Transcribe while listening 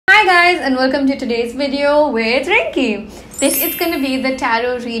guys, and welcome to today's video with Rinky. This is going to be the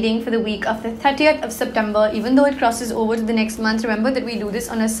tarot reading for the week of the 30th of September, even though it crosses over to the next month. Remember that we do this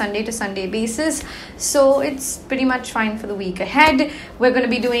on a Sunday to Sunday basis, so it's pretty much fine for the week ahead. We're going to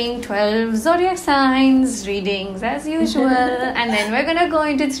be doing 12 zodiac signs readings as usual, and then we're going to go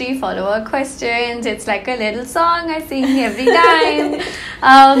into 3 follower questions. It's like a little song I sing every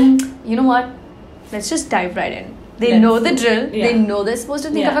time. You know what? Let's just dive right in. They know the drill. Yeah. They know they're supposed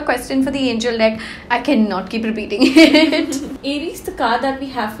to think of a question for the angel deck. I cannot keep repeating it. Aries, the card that we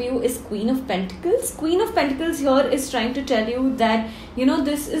have for you is Queen of Pentacles. Queen of Pentacles here is trying to tell you that,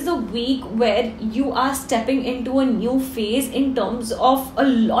 this is a week where you are stepping into a new phase in terms of a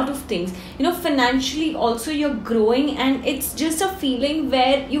lot of things. Financially also you're growing, and it's just a feeling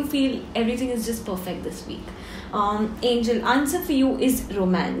where you feel everything is just perfect this week. Angel answer for you is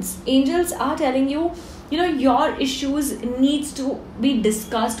romance. Angels are telling you, your issues needs to be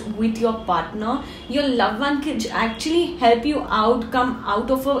discussed with your partner. Your loved one can actually help you out, come out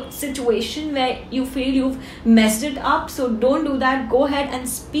of a situation where you feel you've messed it up. So don't do that. Go ahead and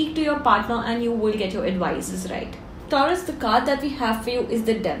speak to your partner and you will get your advices right. Taurus, the card that we have for you is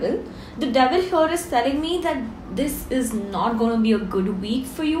the Devil. The Devil here is telling me that this is not going to be a good week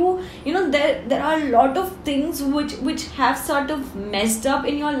for you. There are a lot of things which have sort of messed up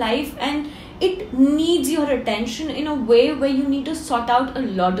in your life, and it needs your attention in a way where you need to sort out a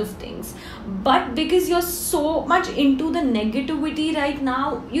lot of things. But because you're so much into the negativity right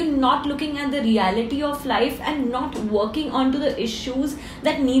now, you're not looking at the reality of life and not working onto the issues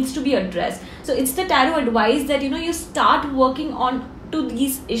that needs to be addressed. So it's the tarot advice that you start working on to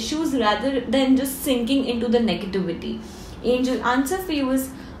these issues rather than just sinking into the negativity. Angel answer for you is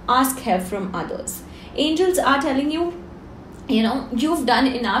ask help from others. Angels are telling you, you've done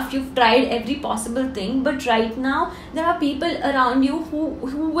enough, you've tried every possible thing, but right now there are people around you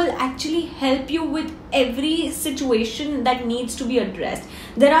who will actually help you with every situation that needs to be addressed.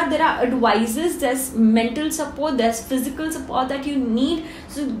 There are advices, there's mental support, there's physical support that you need.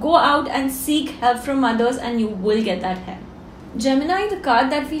 So go out and seek help from others and you will get that help. Gemini, the card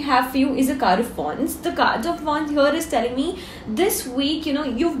that we have for you is a card of wands. The card of wands here is telling me this week,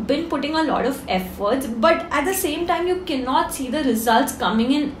 you've been putting a lot of efforts, but at the same time, you cannot see the results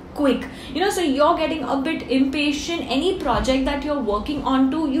coming in quick. So you're getting a bit impatient. Any project that you're working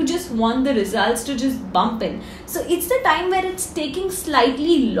on to, you just want the results to just bump in. So it's the time where it's taking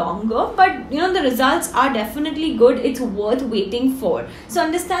slightly longer, but the results are definitely good. It's worth waiting for. So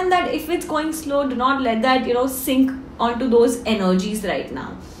understand that if it's going slow, do not let that, sink onto those energies right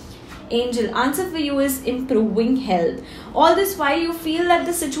now. Angel answer for you is improving health. All this while you feel that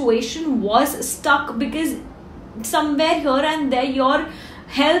the situation was stuck because somewhere here and there your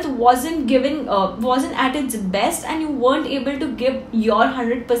health wasn't at its best, and you weren't able to give your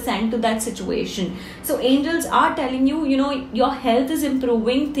 100% to that situation. So angels are telling you, your health is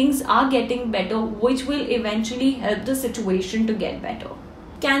improving, things are getting better, which will eventually help the situation to get better.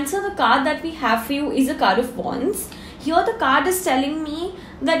 Cancer, the card that we have for you is a card of wands. Here the card is telling me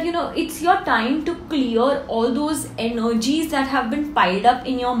that it's your time to clear all those energies that have been piled up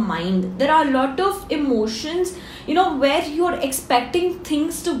in your mind. There are a lot of emotions where you're expecting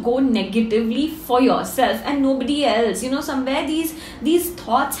things to go negatively for yourself and nobody else. Somewhere these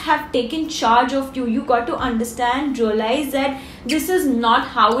thoughts have taken charge of you. You got to understand, realize that this is not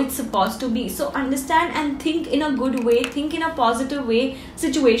how it's supposed to be. So understand and think in a good way, think in a positive way.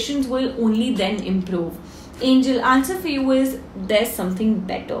 Situations will only then improve. Angel answer for you is there's something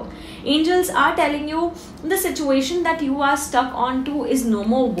better. Angels are telling you the situation that you are stuck onto is no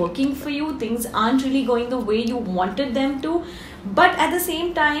more working for you. Things aren't really going the way you wanted them to. But at the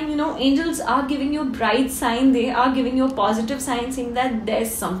same time, angels are giving you a bright sign. They are giving you a positive sign saying that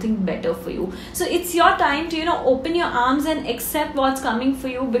there's something better for you. So it's your time to, open your arms and accept what's coming for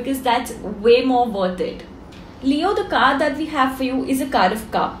you, because that's way more worth it. Leo, the card that we have for you is a card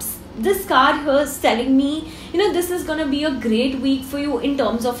of cups. This card here is telling me, this is going to be a great week for you in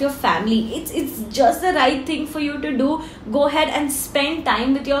terms of your family. It's just the right thing for you to do. Go ahead and spend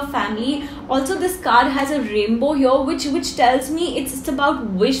time with your family. Also, this card has a rainbow here, which tells me it's about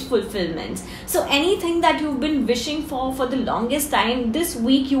wish fulfillment. So anything that you've been wishing for the longest time, this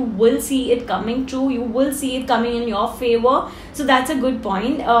week you will see it coming true. You will see it coming in your favor. So that's a good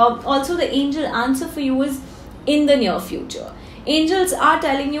point. Also, the angel answer for you is in the near future. Angels are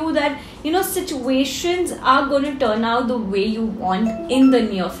telling you that situations are going to turn out the way you want in the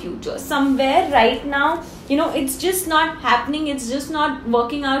near future. Somewhere right now, it's just not happening, it's just not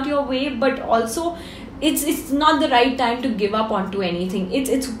working out your way, but also it's not the right time to give up onto anything.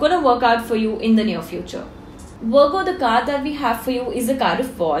 It's going to work out for you in the near future. Virgo, the card that we have for you is a card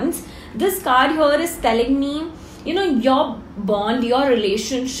of wands. This card here is telling me, your bond, your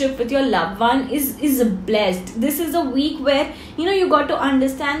relationship with your loved one is blessed. This is a week where you got to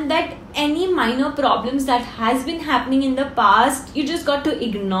understand that any minor problems that has been happening in the past, you just got to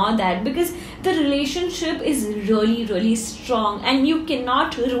ignore that, because the relationship is really, really strong and you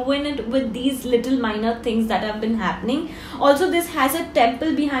cannot ruin it with these little minor things that have been happening. Also, this has a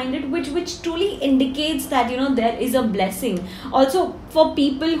temple behind it, which truly indicates that there is a blessing. Also, for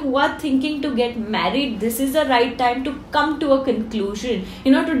people who are thinking to get married, this is the right time to come to a conclusion,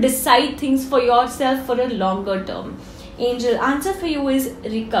 to decide things for yourself for a longer term. Angel answer for you is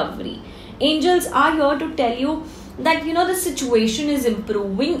recovery. Angels are here to tell you that the situation is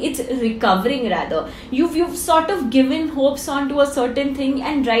improving, it's recovering rather. You've sort of given hopes onto a certain thing,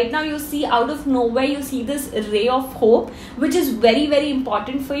 and right now you see out of nowhere you see this ray of hope, which is very, very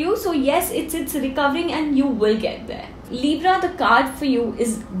important for you. So yes, it's recovering and you will get there. Libra, the card for you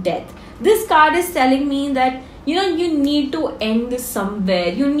is death. This card is telling me that you need to end this somewhere.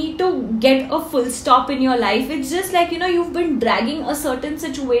 You need to get a full stop in your life. It's just like you've been dragging a certain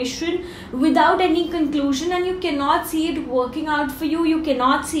situation without any conclusion, and you cannot see it working out for you. You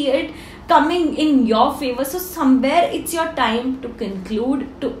cannot see it coming in your favor. So somewhere it's your time to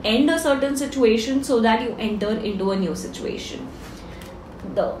conclude, to end a certain situation so that you enter into a new situation.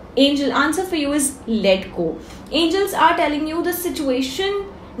 The angel answer for you is let go. Angels are telling you the situation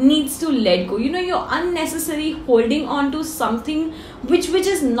needs to let go. You're unnecessary holding on to something which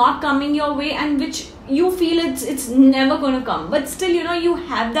is not coming your way, and which you feel it's never going to come, but still you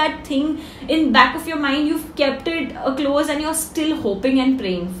have that thing in back of your mind. You've kept it close and you're still hoping and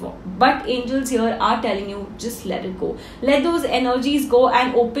praying for. But angels here are telling you, just let it go. Let those energies go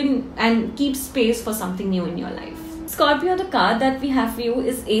and open and keep space for something new in your life. Scorpio, the card that we have for you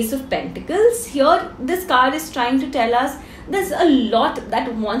is Ace of Pentacles. Here this card is trying to tell us there's a lot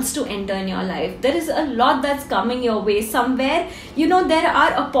that wants to enter in your life. There is a lot that's coming your way. Somewhere there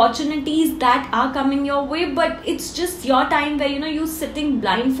are opportunities that are coming your way, but it's just your time where you're sitting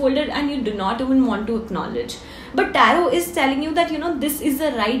blindfolded and you do not even want to acknowledge. But tarot is telling you that this is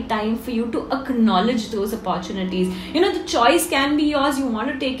the right time for you to acknowledge those opportunities. The choice can be yours. You want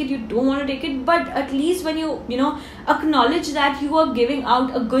to take it, you don't want to take it, but at least when you acknowledge that, you are giving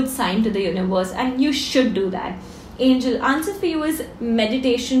out a good sign to the universe, and you should do that. Angel answer for you is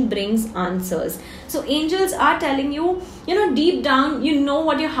meditation brings answers. So angels are telling you, deep down you know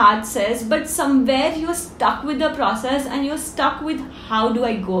what your heart says, but somewhere you're stuck with the process and you're stuck with how do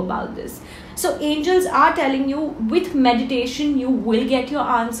I go about this. So angels are telling you, with meditation you will get your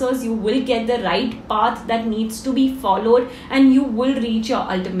answers, you will get the right path that needs to be followed, and you will reach your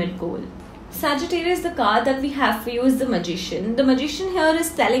ultimate goal. Sagittarius, the card that we have for you is the Magician. The Magician here is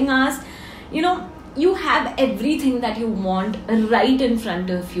telling us, you have everything that you want right in front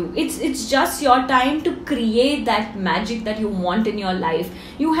of you. It's just your time to create that magic that you want in your life.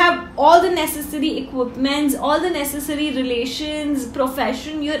 You have all the necessary equipments, all the necessary relations,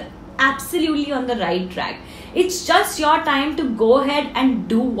 profession. You're absolutely on the right track. It's just your time to go ahead and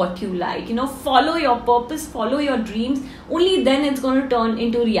do what you like. Follow your purpose, follow your dreams. Only then it's going to turn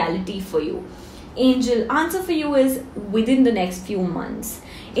into reality for you. Angel answer for you is within the next few months.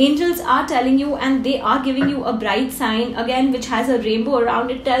 Angels are telling you, and they are giving you a bright sign again, which has a rainbow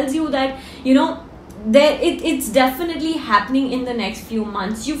around it. Tells you that it's definitely happening in the next few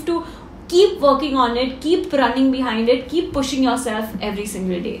months. You have to keep working on it, keep running behind it, keep pushing yourself every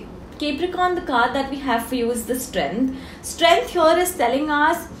single day. Capricorn, the card that we have for you is the Strength. Strength here is telling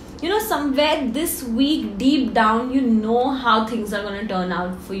us, somewhere this week deep down how things are going to turn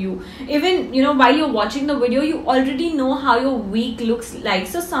out for you. Even while you're watching the video, you already know how your week looks like.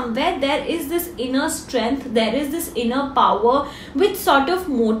 So somewhere there is this inner strength, there is this inner power which sort of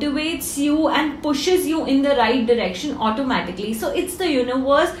motivates you and pushes you in the right direction automatically. So it's the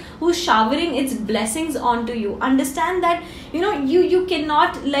universe who's showering its blessings onto you. Understand that you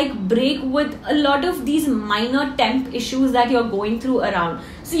cannot break with a lot of these minor temp issues that you're going through around.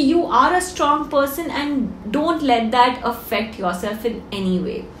 So you are a strong person, and don't let that affect yourself in any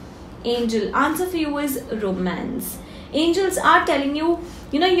way. Angel answer for you is romance. Angels are telling you,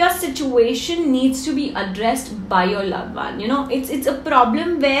 your situation needs to be addressed by your loved one. It's a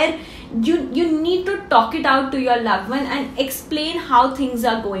problem where you need to talk it out to your loved one and explain how things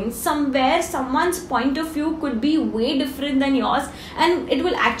are going. Somewhere someone's point of view could be way different than yours, and it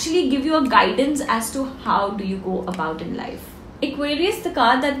will actually give you a guidance as to how do you go about in life. Aquarius, the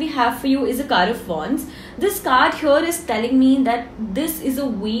card that we have for you is a card of wands. This card here is telling me that this is a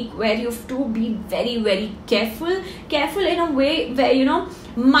week where you have to be very, very careful in a way where, you know,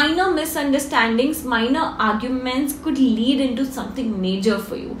 minor misunderstandings, minor arguments could lead into something major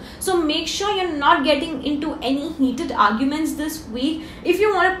for you. So make sure you're not getting into any heated arguments this week. If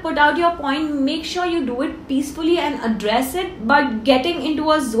you want to put out your point, make sure you do it peacefully and address it, but getting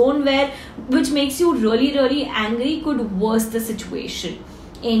into a zone which makes you really, really angry could worse the situation.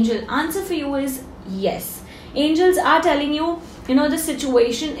 Angel answer for you is yes. Angels are telling you, you know, the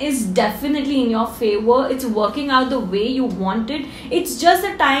situation is definitely in your favor. It's working out the way you wanted. It's just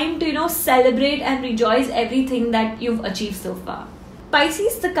a time to, you know, celebrate and rejoice everything that you've achieved so far.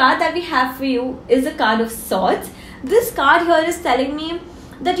 Pisces, the card that we have for you is a card of Swords. This card here is telling me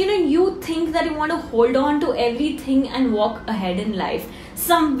that, you know, you think that you want to hold on to everything and walk ahead in life.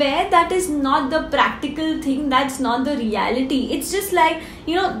 Somewhere that is not the practical thing, that's not the reality. It's just like,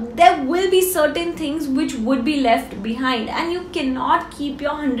 you know, there will be certain things which would be left behind, and you cannot keep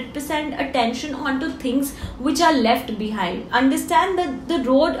your 100% attention onto things which are left behind. Understand that the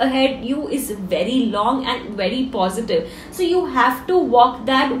road ahead you is very long and very positive. So you have to walk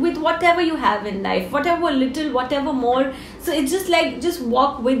that with whatever you have in life, whatever little, whatever more. So it's just like, just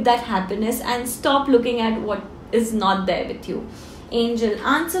walk with that happiness and stop looking at what is not there with you. Angel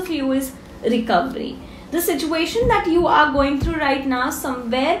answer for you is recovery. The situation that you are going through right now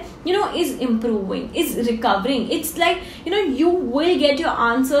somewhere, you know, is improving, is recovering. It's like, you know, you will get your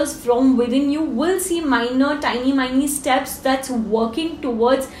answers from within. You will see minor, tiny steps that's working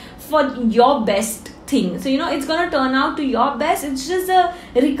towards for your best thing. So, you know, it's gonna turn out to your best. It's just a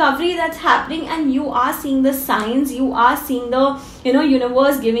recovery that's happening, and you are seeing the signs, you are seeing the, you know,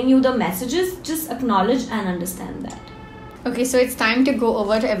 universe giving you the messages. Just acknowledge and understand that. Okay, so it's time to go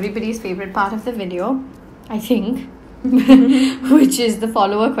over to everybody's favorite part of the video, I think, which is the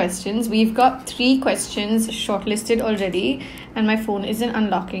follower questions. We've got 3 questions shortlisted already, and my phone isn't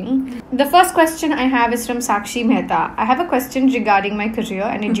unlocking. The first question I have is from Sakshi Mehta. I have a question regarding my career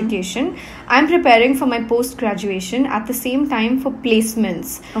and education. I'm preparing for my post-graduation at the same time for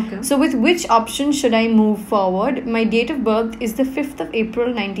placements. Okay. So with which option should I move forward? My date of birth is the 5th of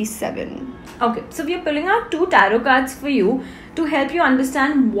April, 97. Okay, so we are pulling out 2 tarot cards for you to help you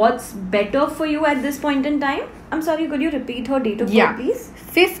understand what's better for you at this point in time. I'm sorry, could you repeat her date of birth, please?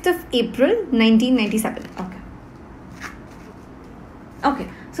 5th of April, 1997. Okay,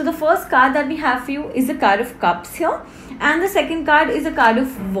 so the first card that we have for you is a card of Cups here, and the second card is a card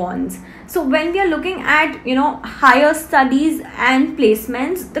of Wands. So when we are looking at, you know, higher studies and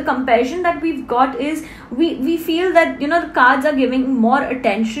placements, the comparison that we've got is we feel that, you know, the cards are giving more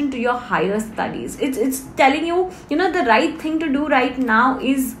attention to your higher studies. It's telling you, you know, the right thing to do right now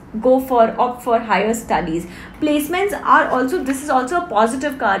is opt for higher studies. Placements are also, this is also a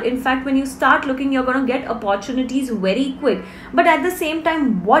positive card. In fact, when you start looking, you're going to get opportunities very quick. But at the same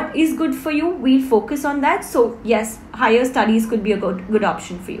time, what is good for you, we'll focus on that. So yes, higher studies could be a good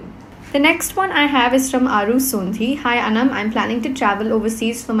option for you. The next one I have is from Aru Sondhi. Hi Aanam, I'm planning to travel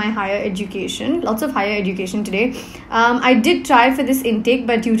overseas for my higher education. Lots of higher education today. I did try for this intake,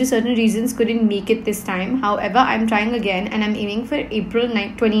 but due to certain reasons couldn't make it this time. However, I'm trying again and I'm aiming for April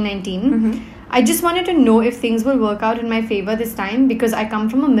 2019. I just wanted to know if things will work out in my favor this time, because I come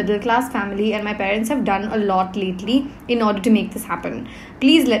from a middle class family and my parents have done a lot lately in order to make this happen.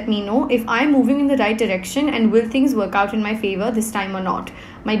 Please let me know if I'm moving in the right direction and will things work out in my favor this time or not.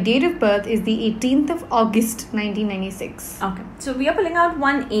 My date of birth is the 18th of August 1996. Okay, so we are pulling out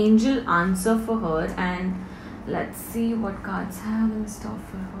one angel answer for her, and let's see what cards have in store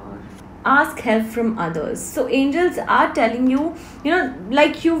for her. Ask help from others. So angels are telling you, you know,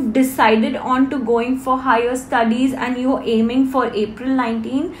 like you've decided on to going for higher studies and you're aiming for April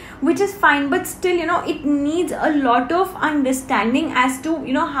 19, which is fine, but still, you know, it needs a lot of understanding as to,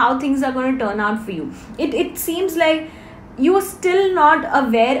 you know, how things are going to turn out for you. It seems like you're still not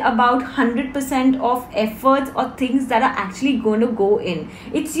aware about 100% of efforts or things that are actually going to go in.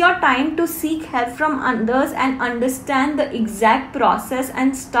 It's your time to seek help from others and understand the exact process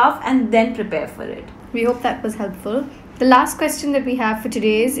and stuff, and then prepare for it. We hope that was helpful. The last question that we have for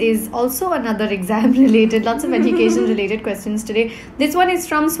today is also another exam related, lots of education related questions today. This one is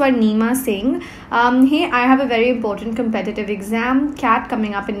from Swarnima Singh. Hey, I have a very important competitive exam, CAT,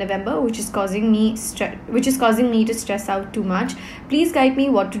 coming up in November, which is causing me to stress out too much. Please guide me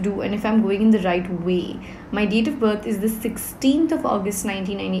what to do and if I'm going in the right way. My date of birth is the 16th of August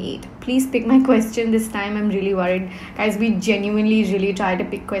 1998. Please pick my question this time. I'm really worried. Guys, we genuinely really try to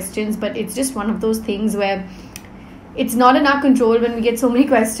pick questions, but it's just one of those things where it's not in our control. When we get so many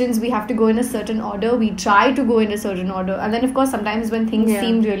questions, we have to go in a certain order. We try to go in a certain order, and then of course sometimes when things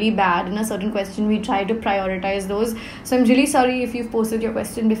seem really bad in a certain question, we try to prioritize those. So I'm really sorry if you've posted your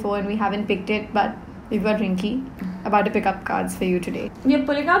question before and we haven't picked it, but we've got Rinky about to pick up cards for you today. We are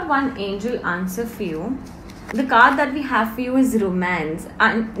pulling out one angel answer for you. The card that we have for you is romance,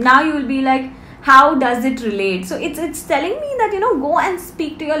 and now you will be like, how does it relate? So it's telling me that, you know, go and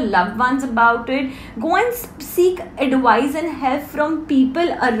speak to your loved ones about it. Go and seek advice and help from people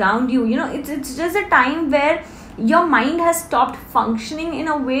around you. You know, it's just a time where your mind has stopped functioning in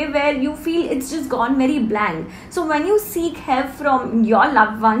a way where you feel it's just gone very blank. So when you seek help from your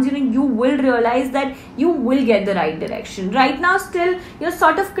loved ones, you know, you will realize that you will get the right direction. Right now still you're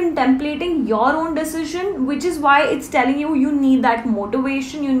sort of contemplating your own decision, which is why it's telling you you need that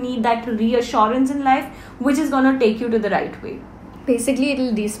motivation, you need that reassurance in life, which is going to take you to the right way. Basically,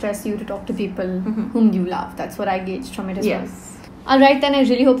 it'll de-stress you to talk to people whom you love. That's what I gauged from it as well. Alright then, I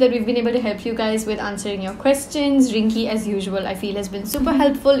really hope that we've been able to help you guys with answering your questions. Rinky, as usual, I feel has been super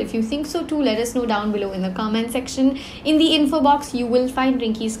helpful. If you think so too, let us know down below in the comment section. In the info box, you will find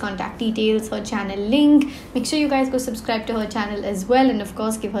Rinky's contact details, her channel link. Make sure you guys go subscribe to her channel as well, and of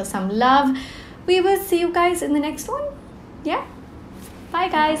course give her some love. We will see you guys in the next one. Yeah. Bye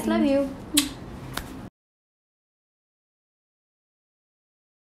guys. Love you.